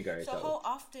it and Okay. figure it So out. how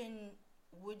often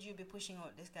would you be pushing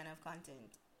out this kind of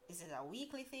content? Is it a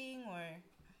weekly thing or?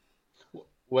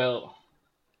 Well,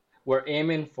 we're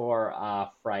aiming for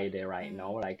Friday right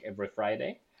now, Mm-hmm. like every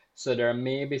Friday. So there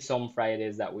may be some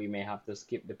Fridays that we may have to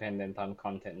skip dependent on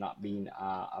content not being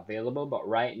available. But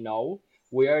right now,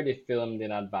 we already filmed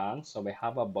in advance, so we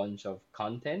have a bunch of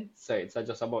content. So it's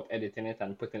just about editing it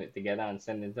and putting it together and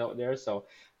sending it out there. So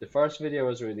the first video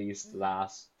was released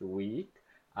last week.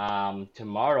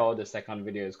 Tomorrow, the second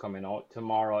video is coming out.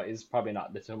 Tomorrow is probably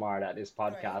not the tomorrow that this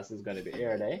Right. podcast is going to be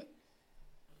aired, eh?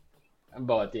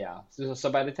 But yeah,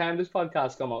 so by the time this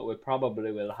podcast come out, we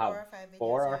probably will Four have or five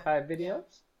four videos, or yeah. five Yeah.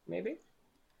 videos, maybe,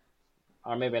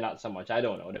 or maybe not so much. I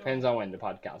don't know. Depends Right. on when the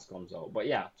podcast comes out. But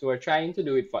yeah, so we're trying to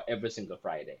do it for every single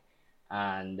Friday,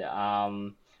 and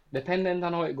dependent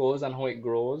on how it goes and how it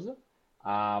grows,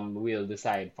 we'll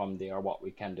decide from there what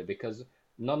we can do because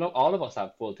none of all of us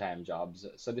have full-time jobs.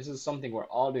 So this is something we're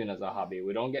all doing as a hobby.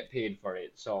 We don't get paid for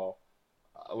it, so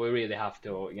we really have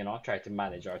to, try to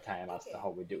manage our time as to Okay. how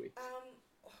we do it.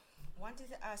 Wanted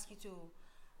to ask you to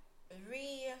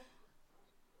re.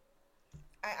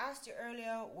 I asked you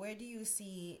earlier, where do you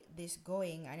see this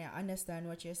going? And I understand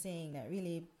what you're saying. That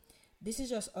really, this is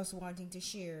just us wanting to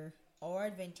share our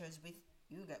adventures with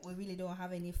you guys. We really don't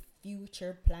have any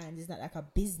future plans. It's not like a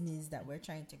business that we're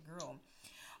trying to grow.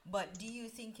 But do you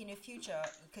think in the future,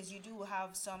 because you do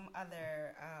have some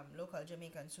other local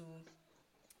Jamaicans who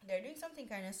they're doing something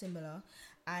kind of similar,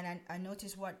 and I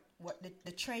noticed what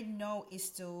the trend now is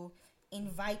to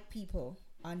invite people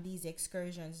on these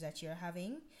excursions that you're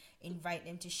having, invite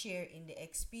them to share in the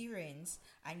experience,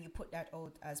 and you put that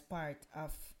out as part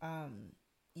of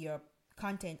your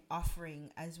content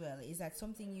offering as well. Is that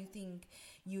something you think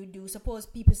you do? Suppose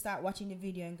people start watching the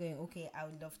video and going, okay, I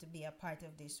would love to be a part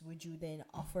of this. Would you then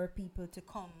offer people to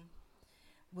come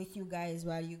with you guys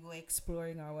while you go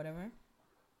exploring or whatever?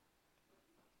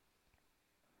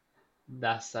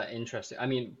 That's interesting. I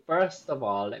mean, first of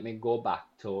all, let me go back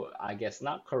to, I guess,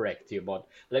 not correct you, but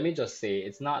let me just say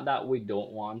it's not that we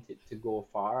don't want it to go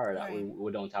far or that Right.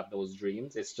 we don't have those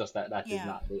dreams. It's just that that is Yeah.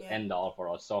 not the Yeah. end all for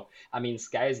us. So, I mean,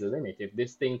 sky's the limit. If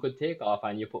this thing could take off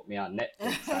and you put me on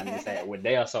Netflix and you say, we're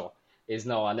there, so is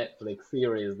now a Netflix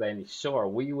series, then sure,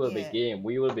 we will be Yeah. game.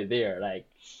 We will be there. Like,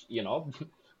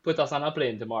 put us on a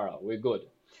plane tomorrow. We're good.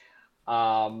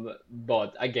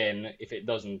 But again, if it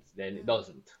doesn't, then it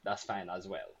doesn't. That's fine as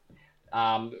well.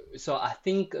 So I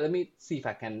think let me see if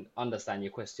I can understand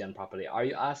your question properly. Are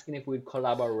you asking if we'd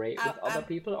collaborate I, with other I'm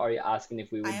people, or are you asking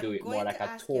if we I would do am it more going like to a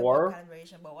ask you about tour?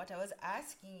 collaboration, but what I was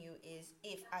asking you is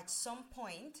if at some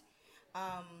point,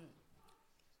 um,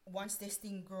 once this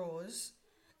thing grows,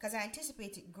 because I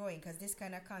anticipate it growing, because this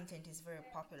kind of content is very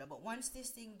popular. But once this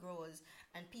thing grows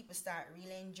and people start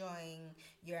really enjoying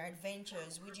your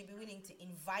adventures, would you be willing to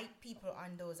invite people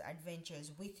on those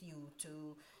adventures with you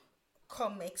to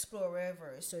come explore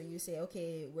wherever? So you say,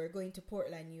 okay, we're going to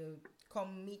Portland. You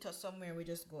come meet us somewhere. We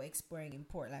just go exploring in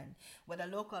Portland. Whether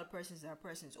local persons or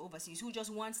persons overseas who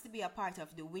just wants to be a part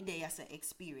of the Wideyasa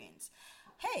experience.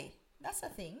 Hey, that's a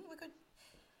thing. We could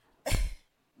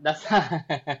That's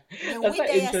the that's an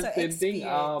Wideyasa interesting thing.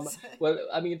 experience. Well,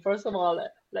 I mean, first of all,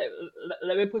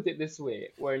 let me put it this way: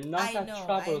 we're not a I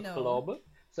travel know. club,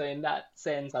 so in that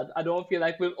sense, I don't feel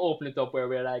like we'll open it up where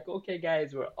we're like, okay,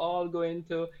 guys, we're all going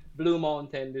to Blue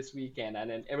Mountain this weekend, and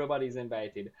then everybody's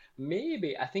invited.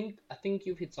 Maybe I think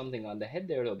you've hit something on the head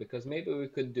there, though, because maybe we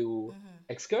could do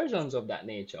excursions of that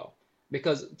nature.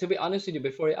 Because to be honest with you,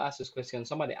 before you asked this question,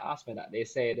 somebody asked me that. They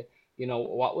said,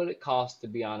 what will it cost to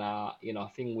be on a,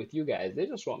 thing with you guys? They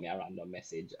just wrote me a random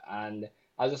message, and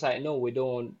I was just like, no, we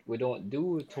don't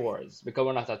do Right. tours because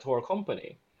we're not a tour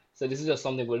company. So this is just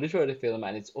something we literally film,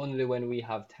 and it's only when we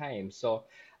have time. So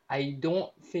I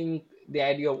don't think the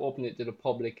idea of opening it to the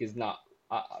public is not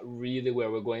really where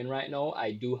we're going right now.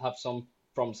 I do have some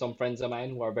friends of mine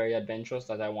who are very adventurous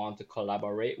that I want to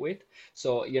collaborate with.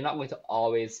 So you're not going to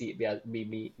always see it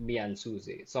be me and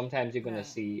Susie. Sometimes you're going to Right.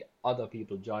 see other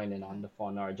people joining on the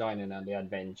fun or joining on the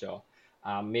adventure.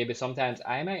 Maybe sometimes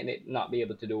I might not be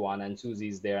able to do one and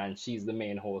Susie's there and she's the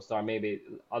main host, or maybe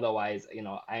otherwise,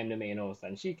 I'm the main host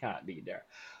and she can't be there.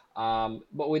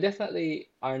 But we definitely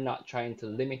are not trying to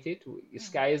limit it.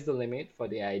 Sky is the limit for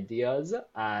the ideas,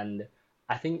 and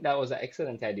I think that was an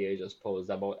excellent idea you just posed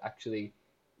about actually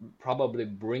probably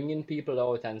bringing people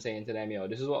out and saying to them,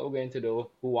 this is what we're going to do.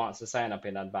 Who wants to sign up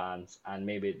in advance and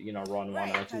maybe, run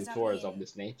one Right, or two because I tours of mean,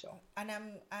 this nature? and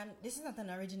I'm this is not an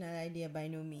original idea by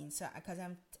no means. So, because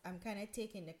I'm kind of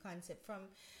taking the concept from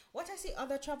what I see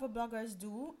other travel bloggers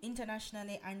do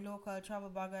internationally and local travel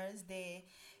bloggers.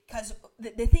 Because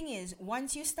the thing is,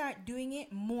 once you start doing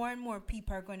it, more and more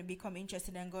people are going to become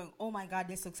interested and going, oh my God,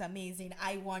 this looks amazing.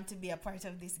 I want to be a part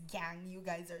of this gang. You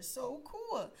guys are so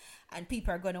cool. And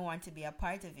people are going to want to be a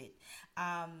part of it.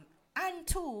 And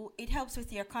two, it helps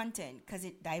with your content because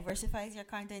it diversifies your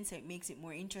content, so it makes it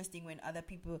more interesting when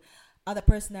other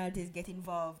personalities get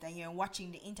involved, and you're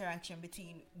watching the interaction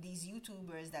between these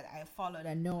YouTubers that I followed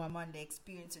and know I'm on the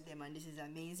experience with them, and this is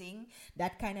amazing.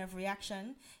 That kind of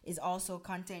reaction is also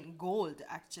content gold,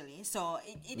 actually. So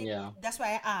Yeah. that's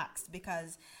why I asked,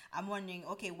 because I'm wondering,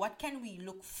 okay, what can we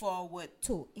look forward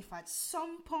to if at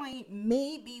some point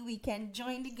maybe we can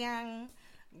join the gang,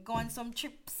 go on some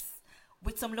trips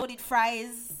with some loaded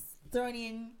fries thrown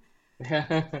in.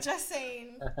 Just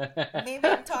saying. Maybe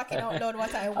I'm talking out loud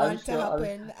what I I'm want to sure I'm,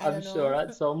 happen. I I'm don't sure know.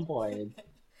 at some point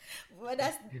But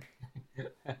that's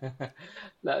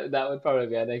that would probably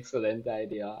be an excellent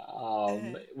idea. uh,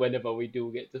 Whenever we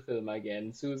do get to film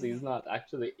again, Susie's not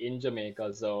actually in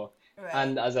Jamaica, so right.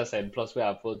 and as I said, plus we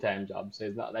have full-time jobs, so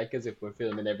it's not like as if we're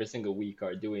filming every single week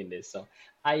or doing this. So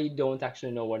I don't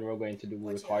actually know when we're going to do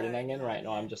What you recording already again. have, Right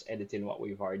now, yeah. I'm just editing what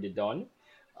we've already done.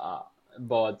 Uh,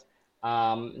 but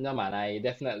no man, I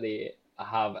definitely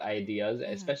have ideas,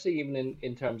 especially even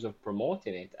in terms of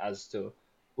promoting it as to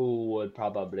who would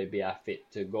probably be a fit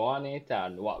to go on it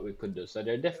and what we could do. So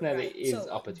there definitely Right. is So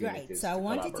right. opportunities So I to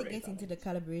wanted to collaborate get on into the it.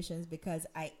 collaborations because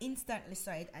I instantly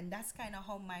saw it, and that's kind of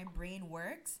how my brain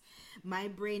works. My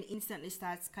brain instantly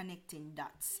starts connecting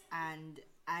dots, and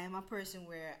I am a person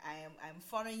where I'm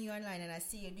following you online, and I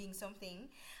see you doing something,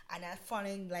 and I'm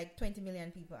following like 20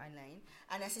 million people online,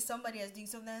 and I see somebody else doing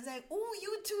something, and I was like, oh,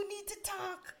 you two need to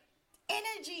talk.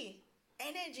 Energy,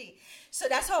 energy. So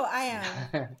that's how I am.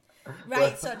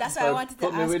 Well, Right, so that's why I well, wanted to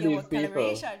put me ask with you these about people.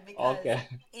 collaboration, because Okay.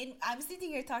 I'm sitting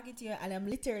here talking to you and I'm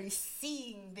literally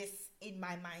seeing this in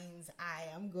my mind's eye,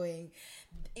 I'm going,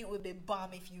 it would be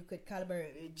bomb if you could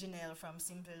collaborate with Janelle from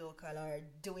Simple Local or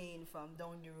Dwayne from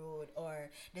Down the Road, or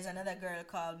there's another girl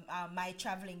called My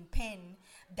Traveling Pen,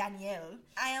 Danielle.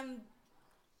 I am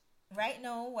right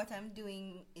now, what I'm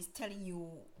doing is telling you,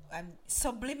 I'm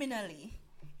subliminally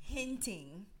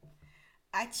hinting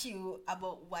at you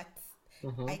about what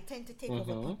Mm-hmm. I tend to take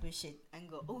over Mm-hmm. people's shit and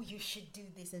go, oh, you should do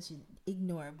this and should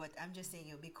ignore. But I'm just saying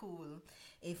it would be cool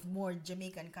if more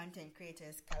Jamaican content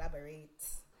creators collaborate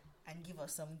and give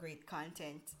us some great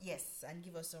content. Yes, and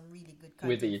give us some really good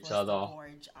With content each for us to other.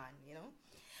 gorge on, you know.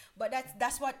 But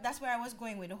that's where I was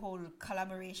going with the whole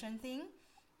collaboration thing,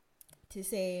 to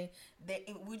say that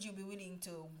would you be willing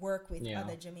to work with Yeah.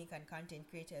 other Jamaican content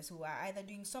creators who are either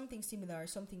doing something similar or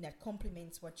something that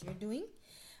complements what you're doing,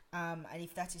 and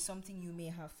if that is something you may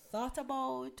have thought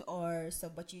about or so,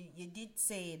 but you did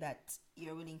say that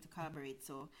you're willing to collaborate,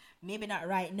 so maybe not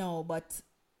right now, but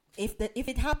if it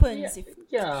Yeah. happens, if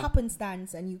Yeah.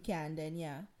 happenstance and you can, then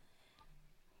yeah.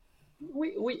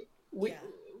 We we we Yeah.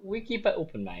 we keep an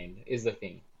open mind is the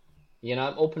thing.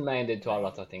 I'm open-minded to a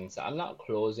lot Right. of things. I'm not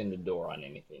closing the door on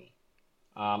anything.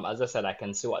 As I said, I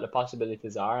can see what the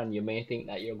possibilities are, and you may think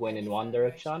that you're A going in one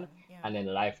different direction. direction, Yeah. and then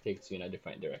life takes you in a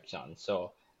different direction.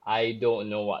 So I don't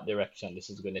know what direction this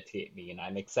is going to take me, and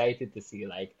I'm excited to see.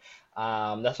 Like,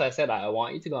 that's why I said I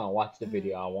want you to go and watch the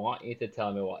video. I want you to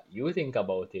tell me what you think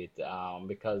about it,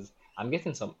 because I'm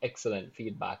getting some excellent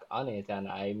feedback on it, and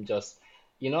I'm just,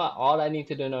 all I need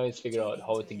to do now is figure Tune out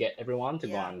how into to it. get everyone to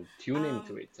go Yeah. and tune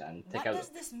into it and take What a does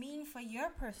look. this mean for your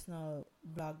personal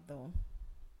blog, though?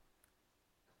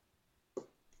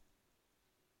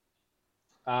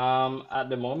 At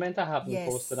the moment, I haven't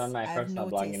posted on Yes, my I've personal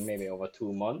blog in noticed. maybe over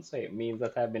 2 months, so it means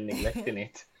that I've been neglecting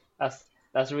it.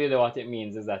 That's really what it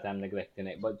means, is that I'm neglecting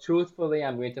it. But truthfully,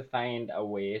 I'm going to find a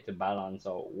way to balance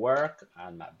out work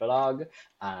and my blog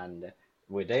and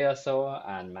with so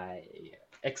and my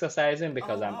exercising,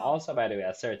 because Oh I'm wow. also, by the way,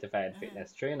 a certified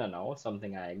fitness trainer now,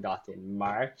 something I got in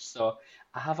March. So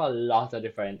I have a lot of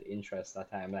different interests that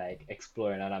I'm like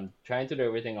exploring, and I'm trying to do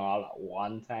everything all at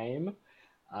one time.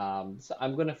 So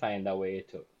I'm gonna find a way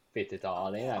to fit it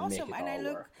all in Okay, and make awesome. it And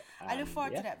all work. I look And forward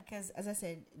to yeah, that because, as I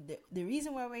said, the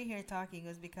reason why we're here talking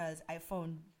is because I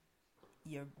found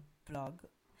your blog.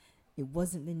 It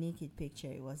wasn't the naked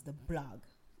picture; it was the blog.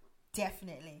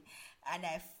 Definitely. And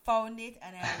I found it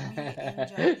and I really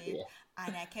enjoyed it. yeah,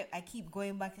 And I keep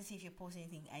going back to see if you post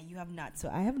anything and you have not. So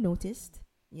I have noticed.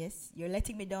 Yes, you're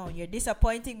letting me down. You're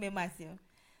disappointing me, Matthew.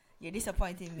 You're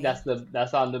disappointing me.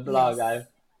 that's on the blog. Yes. I've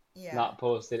Yeah. not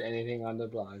posted anything on the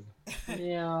blog.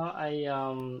 Yeah,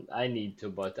 I need to,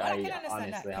 but Well, I I can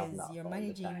understand that honestly have because not you're found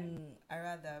the time. managing a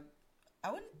rather,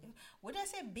 I wouldn't, would I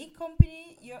say big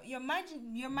company? You're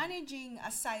managing a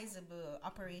sizable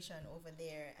operation over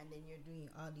there, and then you're doing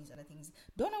all these other things.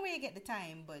 Don't know where you get the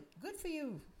time, but good for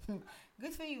you.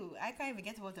 Good for you. I can't even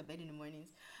get out of bed in the mornings,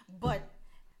 but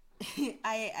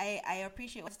I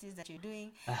appreciate what it is that you're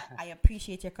doing. I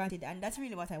appreciate your content, and that's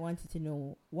really what I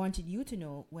wanted you to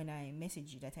know when I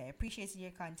messaged you, that I appreciated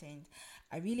your content.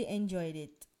 I really enjoyed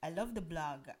it. I love the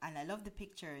blog and I love the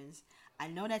pictures. I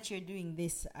know that you're doing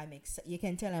this. You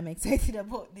can tell I'm excited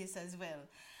about this as well,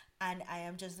 and I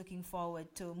am just looking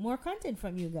forward to more content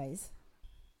from you guys.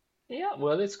 Yeah,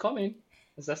 well, it's coming.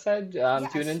 As I said, Yeah,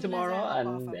 as tune in soon as I tomorrow hop off, and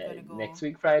I'm gonna next go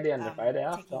week Friday and the Friday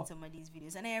check in after. some of these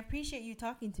videos, and I appreciate you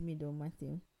talking to me, though,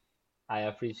 Matthew. I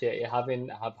appreciate you having.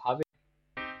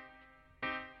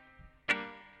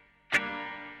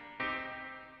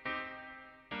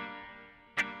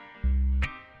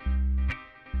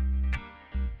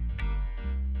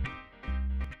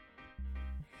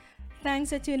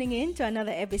 Thanks for tuning in to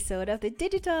another episode of the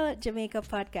Digital Jamaica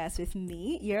podcast with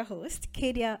me, your host,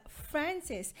 Kadia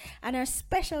Francis, and our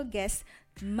special guest,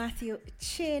 Matthew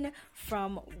Chin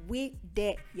from We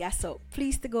De Yaso.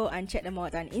 Please to go and check them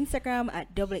out on Instagram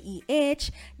at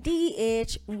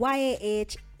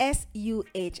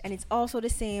WEHDEHYAHSUH, and it's also the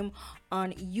same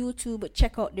on YouTube.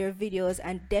 Check out their videos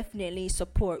and definitely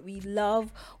support. We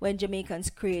love when Jamaicans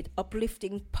create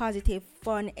uplifting, positive,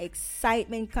 fun,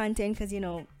 excitement content, because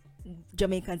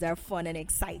Jamaicans are fun and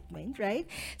excitement, right?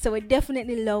 So we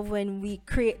definitely love when we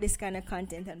create this kind of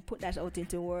content and put that out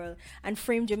into the world and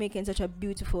frame Jamaica in such a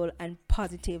beautiful and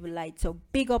positive light. So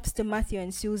big ups to Matthew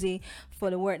and Susie for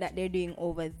the work that they're doing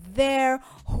over there.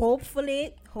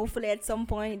 Hopefully at some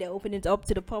point they open it up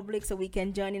to the public so we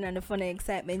can join in on the fun and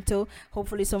excitement too.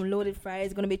 Hopefully some loaded fries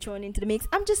is gonna be thrown into the mix.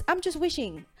 I'm just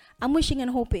wishing. I'm wishing and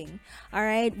hoping. All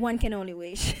right, one can only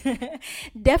wish.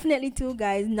 Definitely, too,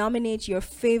 guys. Nominate your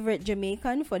favorite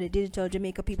Jamaican for the Digital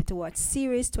Jamaica People to Watch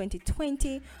series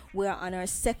 2020. We're on our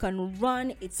second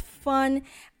run. It's fun,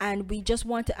 and we just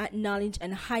want to acknowledge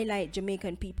and highlight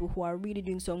Jamaican people who are really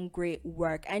doing some great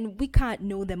work. And we can't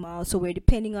know them all, so we're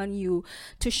depending on you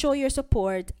to show your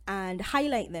support and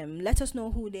highlight them. Let us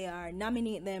know who they are,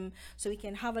 nominate them so we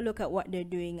can have a look at what they're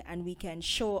doing and we can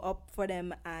show up for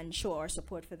them and show our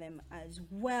support for them as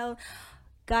well.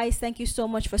 Guys, thank you so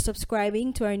much for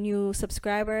subscribing to our new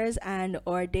subscribers and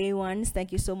our day ones.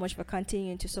 Thank you so much for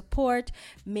continuing to support.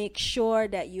 Make sure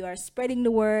that you are spreading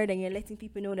the word and you're letting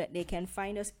people know that they can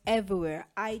find us everywhere.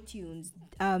 iTunes,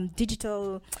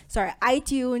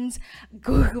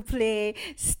 Google Play,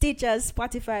 Stitcher,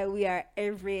 Spotify. We are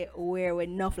everywhere with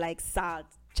enough like salt.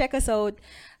 Check us out,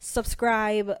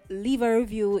 subscribe, leave a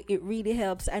review. It really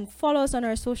helps. And follow us on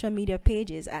our social media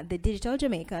pages at The Digital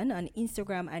Jamaican on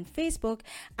Instagram and Facebook,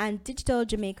 and Digital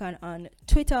Jamaican on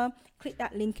Twitter. Click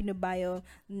that link in the bio,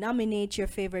 nominate your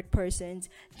favorite persons.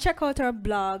 Check out our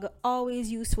blog,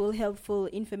 always useful, helpful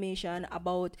information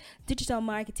about digital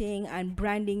marketing and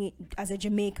branding as a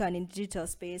Jamaican in digital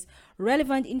space.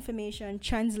 Relevant information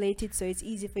translated so it's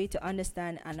easy for you to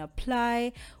understand and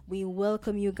apply. We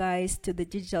welcome you guys to the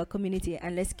digital community,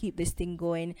 and let's keep this thing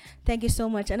going. Thank you so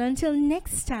much, and until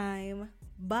next time,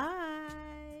 bye.